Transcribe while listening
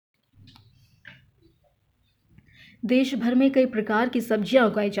देश भर में कई प्रकार की सब्जियां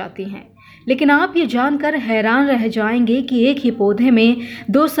उगाई जाती हैं, लेकिन आप ये जानकर हैरान रह जाएंगे कि एक ही पौधे में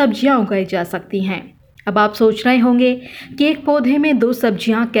दो सब्जियां उगाई जा सकती हैं। अब आप सोच रहे होंगे कि एक पौधे में दो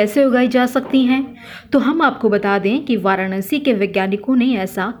सब्जियां कैसे उगाई जा सकती हैं, तो हम आपको बता दें कि वाराणसी के वैज्ञानिकों ने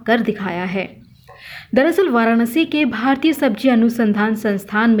ऐसा कर दिखाया है। दरअसल वाराणसी के भारतीय सब्जी अनुसंधान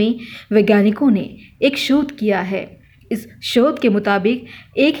संस्थान में वैज्ञानिकों ने एक शोध किया है। इस शोध के मुताबिक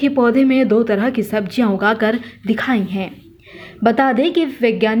एक ही पौधे में दो तरह की सब्जियां उगाकर दिखाई हैं। बता दें कि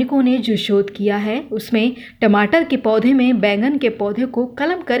वैज्ञानिकों ने जो शोध किया है उसमें टमाटर के पौधे में बैंगन के पौधे को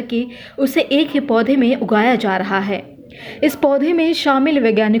कलम करके उसे एक ही पौधे में उगाया जा रहा है। इस पौधे में शामिल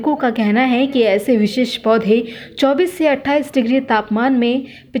वैज्ञानिकों का कहना है कि ऐसे विशेष पौधे 24 से 28 डिग्री तापमान में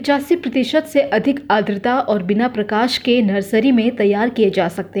 85% से अधिक आर्द्रता और बिना प्रकाश के नर्सरी में तैयार किए जा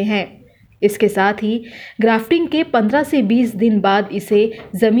सकते हैं। इसके साथ ही ग्राफ्टिंग के 15 से 20 दिन बाद इसे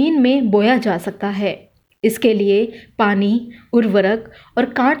ज़मीन में बोया जा सकता है। इसके लिए पानी, उर्वरक और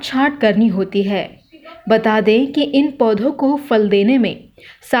काट छांट करनी होती है। बता दें कि इन पौधों को फल देने में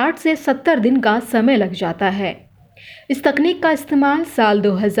 60 से 70 दिन का समय लग जाता है। इस तकनीक का इस्तेमाल साल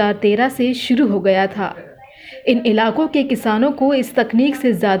 2013 से शुरू हो गया था। इन इलाकों के किसानों को इस तकनीक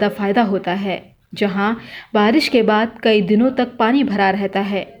से ज़्यादा फायदा होता है, जहां बारिश के बाद कई दिनों तक पानी भरा रहता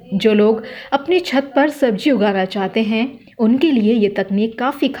है। जो लोग अपनी छत पर सब्जी उगाना चाहते हैं, उनके लिए ये तकनीक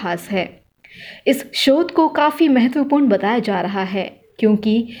काफ़ी खास है। इस शोध को काफ़ी महत्वपूर्ण बताया जा रहा है,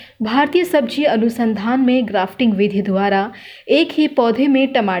 क्योंकि भारतीय सब्जी अनुसंधान में ग्राफ्टिंग विधि द्वारा एक ही पौधे में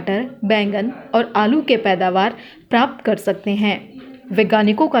टमाटर, बैंगन और आलू के पैदावार प्राप्त कर सकते हैं।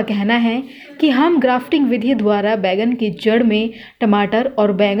 वैज्ञानिकों का कहना है कि हम ग्राफ्टिंग विधि द्वारा बैंगन की जड़ में टमाटर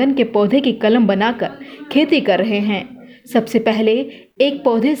और बैंगन के पौधे की कलम बनाकर खेती कर रहे हैं। सबसे पहले एक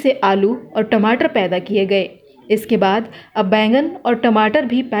पौधे से आलू और टमाटर पैदा किए गए। इसके बाद अब बैंगन और टमाटर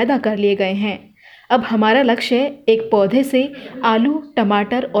भी पैदा कर लिए गए हैं। अब हमारा लक्ष्य एक पौधे से आलू,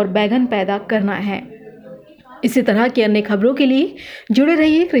 टमाटर और बैंगन पैदा करना है। इसी तरह की अन्य खबरों के लिए जुड़े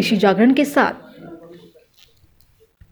रहिए कृषि जागरण के साथ।